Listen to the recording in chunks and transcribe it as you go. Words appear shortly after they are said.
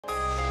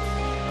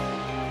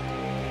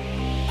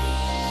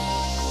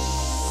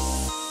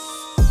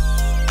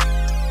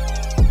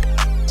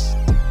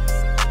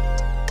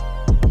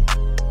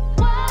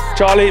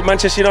Charlie,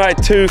 Manchester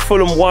United 2,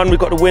 Fulham 1. We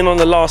got the win on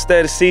the last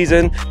day of the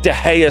season. De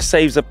Gea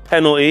saves a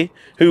penalty.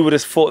 Who would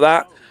have thought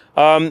that?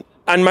 And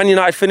Man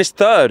United finished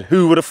 3rd.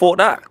 Who would have thought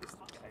that?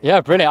 Yeah,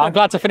 brilliant. I'm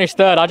glad to finish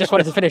 3rd. I just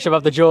wanted to finish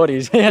above the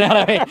Geordies. You know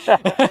what I mean?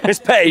 It's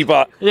petty,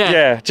 but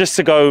yeah, just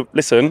to go,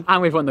 listen.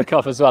 And we've won the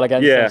cup as well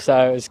against them,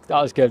 so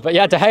that was good. But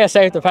yeah, De Gea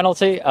saved the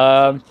penalty.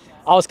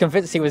 I was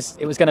convinced it was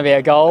going to be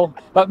a goal.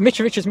 But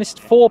Mitrovic has missed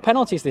 4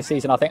 penalties this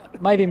season, I think.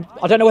 Maybe,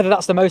 I don't know whether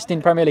that's the most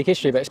in Premier League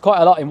history, but it's quite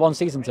a lot in one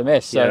season to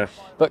miss. So,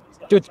 but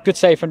good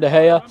save from De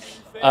Gea.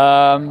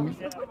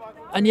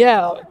 And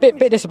yeah, a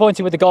bit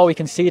disappointed with the goal we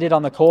conceded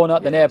on the corner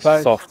at the near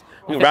post. Soft.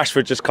 I think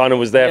Rashford just kind of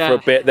was there for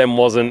a bit, then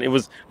wasn't. It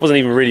wasn't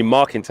even really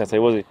marking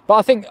Tete, was he? But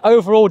I think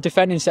overall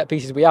defending set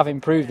pieces we have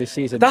improved this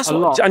season. That's a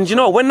lot. And you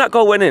know, when that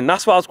goal went in,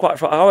 that's why I was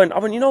quite. I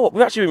went, you know what?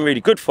 We've actually been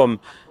really good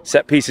from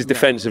set pieces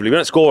defensively. We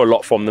don't score a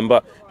lot from them,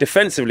 but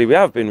defensively we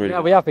have been really.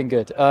 Yeah, we have been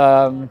good.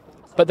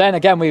 But then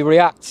again, we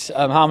react.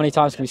 How many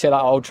times can we say that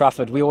at Old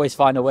Trafford? We always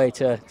find a way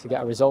to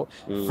get a result.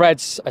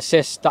 Fred's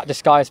assist, that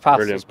disguised pass,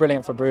 was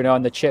brilliant for Bruno,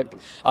 and the chip.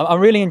 I'm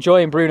really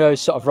enjoying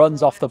Bruno's sort of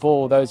runs off the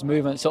ball, those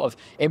movements sort of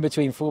in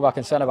between fullback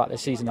and centre back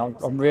this season.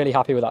 I'm really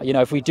happy with that. You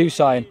know, if we do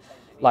sign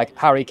like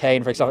Harry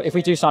Kane, for example, if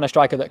we do sign a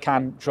striker that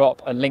can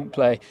drop and link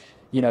play,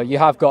 you know, you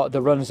have got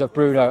the runs of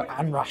Bruno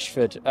and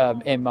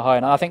Rashford in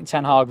behind. And I think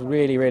Ten Hag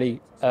really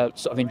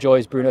sort of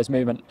enjoys Bruno's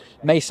movement.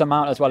 Mason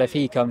Mount as well, if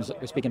he comes,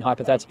 we're speaking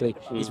hypothetically,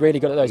 he's really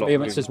good at those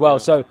movements as well.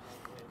 So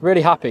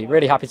really happy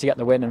to get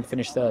the win and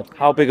finish 3rd.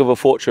 How big of a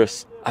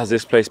fortress has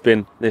this place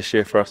been this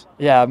year for us?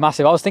 Yeah,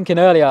 massive. I was thinking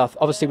earlier,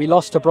 obviously we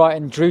lost to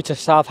Brighton, drew to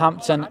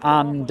Southampton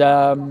and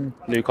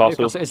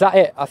Newcastle. Is that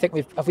it? I think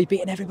have we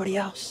beaten everybody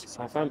else?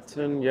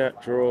 Southampton,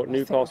 draw.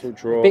 Newcastle,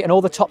 draw. Beaten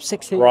all the top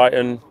 6 teams.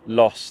 Brighton,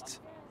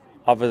 lost.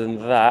 Other than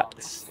that,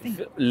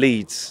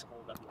 Leeds.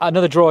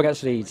 Another draw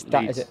against Leeds.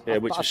 That is it. Yeah,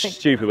 which was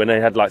stupid when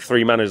they had like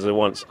 3 managers at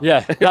once.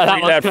 Yeah, they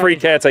had 3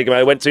 caretaker.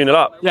 They went 2-0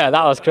 up. Yeah,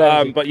 that was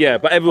crazy. But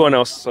everyone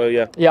else. So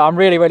yeah. Yeah, I'm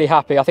really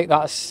happy. I think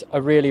that's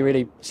a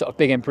really sort of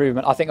big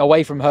improvement. I think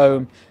away from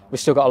home, we've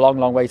still got a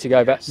long way to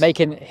go. But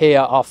making here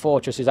our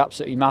fortress is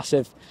absolutely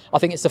massive. I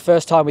think it's the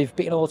first time we've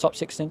beaten all the top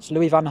 6 since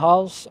Louis van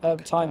Gaal's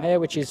time here,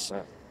 which is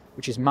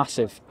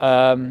massive.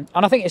 And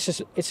I think it's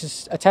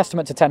just a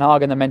testament to Ten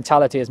Hag and the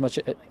mentality as much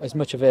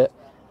of it.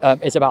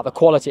 It's about the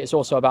quality, it's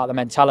also about the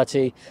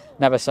mentality,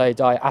 never say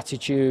die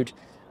attitude.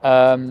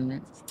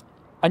 And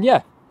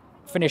yeah,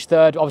 finish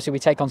 3rd. Obviously we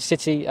take on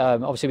City,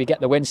 obviously we get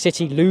the win.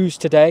 City lose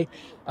today.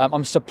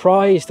 I'm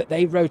surprised that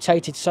they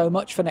rotated so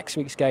much for next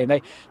week's game.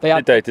 Did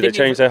they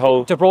change their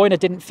whole... De Bruyne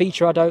didn't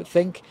feature, I don't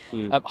think.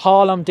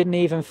 Haaland didn't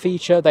even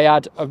feature. They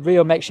had a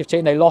real makeshift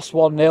team. They lost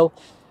 1-0.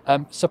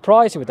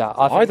 Surprised with that.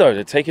 Why though?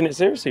 They're taking it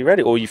seriously,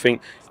 ready? Or you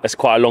think it's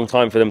quite a long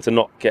time for them to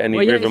not get any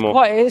rhythm?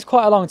 It is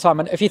quite a long time.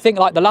 And if you think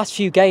like the last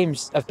few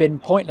games have been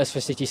pointless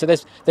for City, so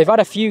they've had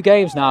a few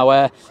games now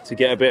where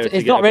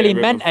it's not really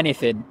meant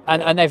anything,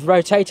 and they've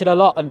rotated a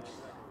lot, and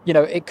you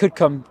know it could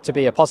come to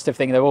be a positive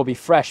thing. They will be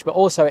fresh, but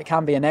also it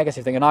can be a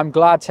negative thing. And I'm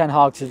glad Ten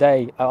Hag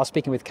today. I was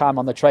speaking with Cam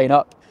on the train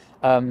up.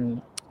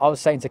 I was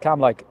saying to Cam,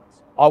 like,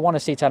 I want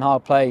to see Ten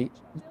Hag play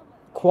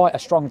quite a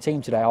strong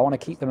team today. I want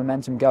to keep the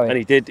momentum going. And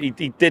he did.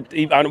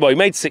 He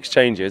made 6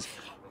 changes,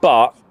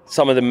 but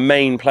some of the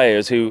main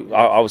players who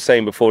I was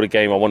saying before the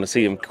game, I want to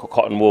see him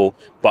cotton wool,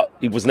 but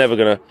he was never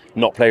going to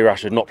not play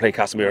Rashford, not play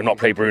Casemiro, not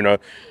play Bruno.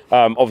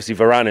 Obviously,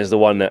 Varane is the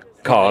one that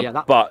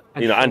can't, but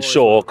and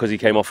Shaw because he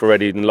came off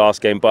already in the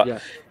last game,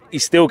 but he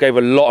still gave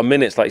a lot of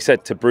minutes, like you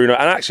said, to Bruno,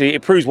 and actually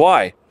it proves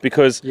why,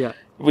 because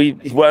we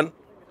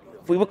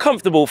were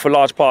comfortable for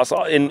large parts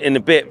in a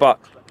bit, but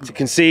to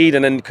concede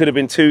and then could have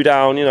been 2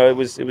 down, you know, it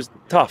was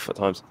tough at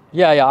times.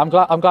 Yeah, I'm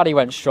glad he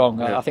went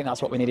strong. I think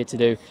that's what we needed to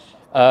do.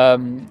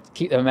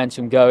 Keep the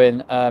momentum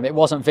going. It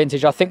wasn't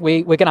vintage. I think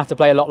we're going to have to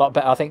play a lot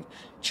better. I think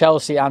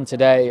Chelsea and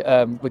today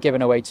we're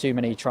giving away too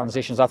many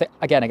transitions. I think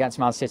again against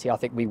Man City, I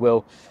think we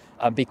will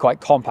be quite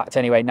compact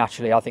anyway.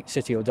 Naturally, I think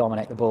City will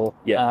dominate the ball.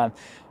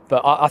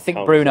 But I think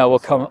Bruno will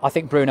come. I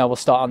think Bruno will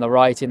start on the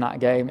right in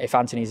that game if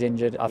Anthony's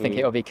injured. I think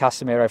it will be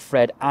Casemiro,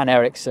 Fred, and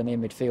Eriksen in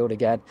midfield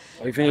again.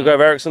 You think he'll go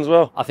with Eriksen as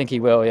well? I think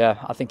he will.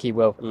 Yeah, I think he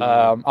will.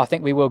 I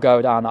think we will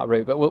go down that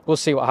route, but we'll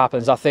see what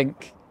happens. I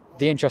think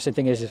the interesting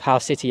thing is how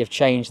City have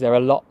changed. They're a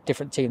lot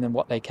different team than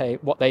what they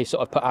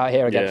sort of put out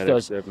here against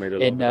us. They've made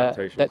a lot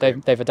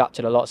of they've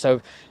adapted a lot.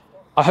 So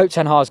I hope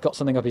Ten Hag's got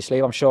something up his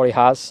sleeve. I'm sure he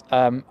has.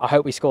 I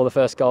hope we score the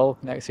first goal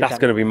next week. That's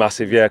going to be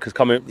massive, yeah, because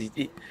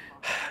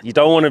you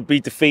don't want to be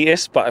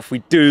defeatist, but if we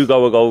do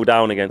go a goal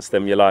down against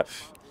them, you're like,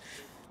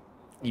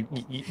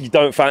 you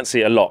don't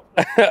fancy it a lot.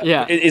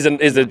 Yeah, it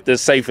isn't the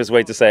safest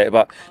way to say it,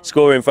 but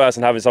scoring first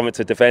and having something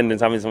to defend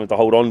and having something to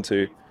hold on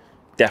to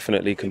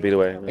definitely can be the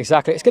way.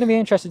 Exactly. It's going to be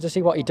interesting to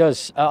see what he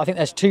does. I think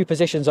there's 2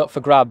 positions up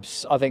for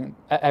grabs. I think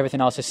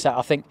everything else is set.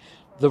 I think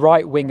the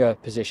right winger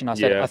position,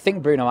 I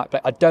think Bruno might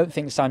play. I don't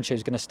think Sancho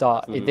is going to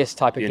start in this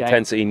type of game. The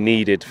intensity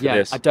needed for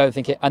this. I don't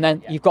think it. And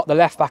then you've got the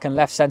left back and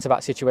left centre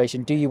back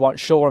situation. Do you want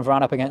Shaw and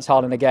Varane up against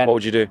Haaland again? What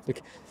would you do?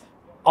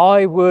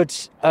 I would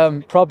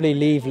probably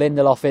leave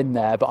Lindelof in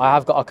there, but I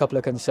have got a couple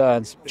of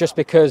concerns just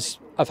because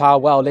of how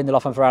well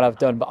Lindelof and Varane have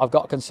done, but I've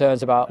got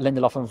concerns about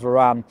Lindelof and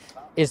Varane.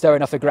 Is there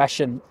enough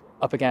aggression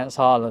up against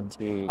Haaland?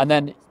 And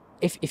then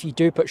if you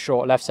do put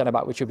Shaw at left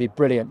centre-back, which would be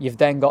brilliant, you've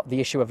then got the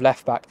issue of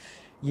left-back.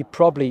 You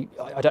probably,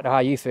 I don't know how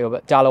you feel,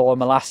 but Dalot or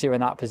Malacia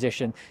in that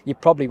position, you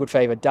probably would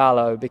favour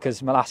Dalot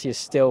because Malacia is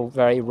still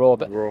very raw.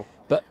 But even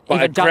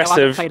aggressive. Dalot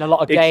hasn't played a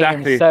lot of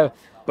games. So,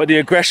 but the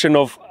aggression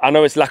of, I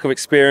know it's lack of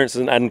experience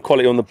and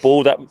quality on the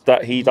ball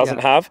that he doesn't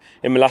have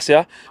in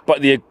Malacia,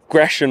 but the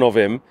aggression of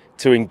him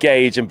to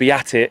engage and be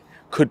at it,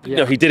 you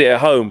know, he did it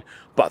at home.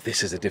 But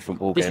this is a different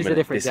ball game. This is a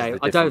different game.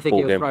 I don't think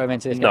he'll throw him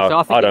into this game. No, so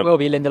I think it will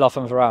be Lindelof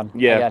and Varane.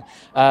 Yeah.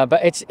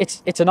 But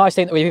it's a nice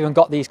thing that we've even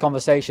got these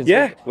conversations.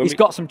 Yeah. He's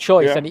got some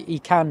choice and he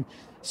can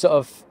sort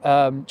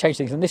of change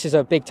things. And this is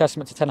a big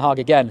testament to Ten Hag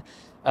again.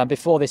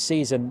 Before this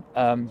season,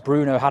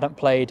 Bruno hadn't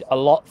played a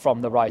lot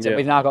from the right, and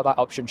we've now got that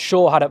option.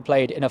 Shaw hadn't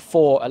played in a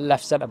 4 at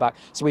left centre-back,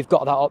 so we've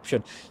got that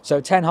option.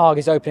 So Ten Hag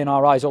is opening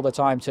our eyes all the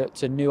time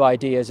to new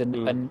ideas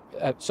and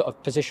sort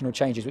of positional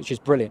changes, which is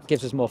brilliant.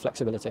 Gives us more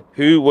flexibility.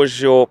 Who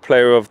was your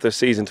player of the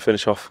season to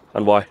finish off,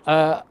 and why?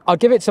 I'll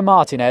give it to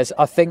Martinez.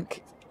 I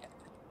think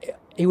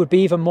he would be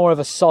even more of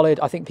a solid.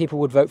 I think people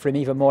would vote for him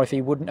even more if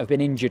he wouldn't have been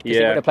injured, because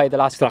he would have played the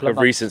last couple of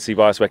months. Recency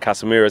bias where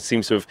Casemiro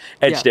seems to have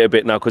edged it a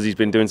bit now because he's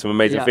been doing some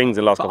amazing things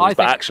in the last couple of months.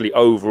 But actually,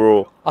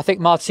 overall, I think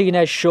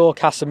Martinez, Shaw,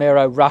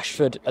 Casemiro,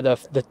 Rashford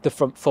are the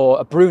front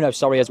 4. Bruno,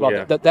 sorry, as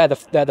well. They're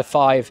the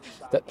 5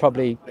 that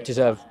probably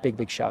deserve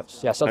big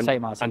shouts. Yeah, so I'd say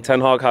Martinez. And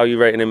Ten Hag, how are you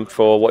rating him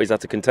for what he's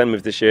had to contend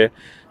with this year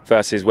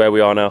versus where we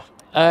are now?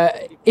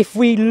 If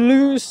we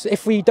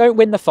don't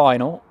win the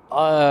final,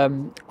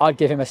 I'd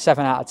give him a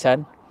 7 out of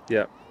 10.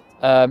 Yeah.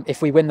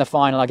 If we win the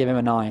final, I give him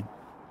a 9.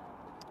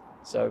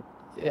 So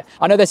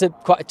I know there's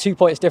quite a 2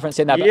 points difference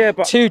in there,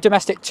 but 2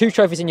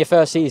 trophies in your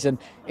first season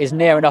is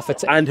near enough.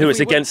 And who it's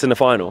against in the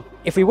final.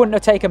 If we wouldn't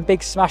have taken big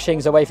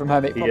smashings away from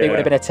home, it probably would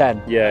have been a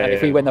 10.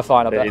 If we win the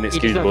final, but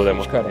inexcusable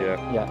then. Credit.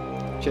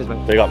 Yeah. Cheers,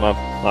 mate. Big up, man.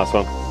 Nice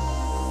one.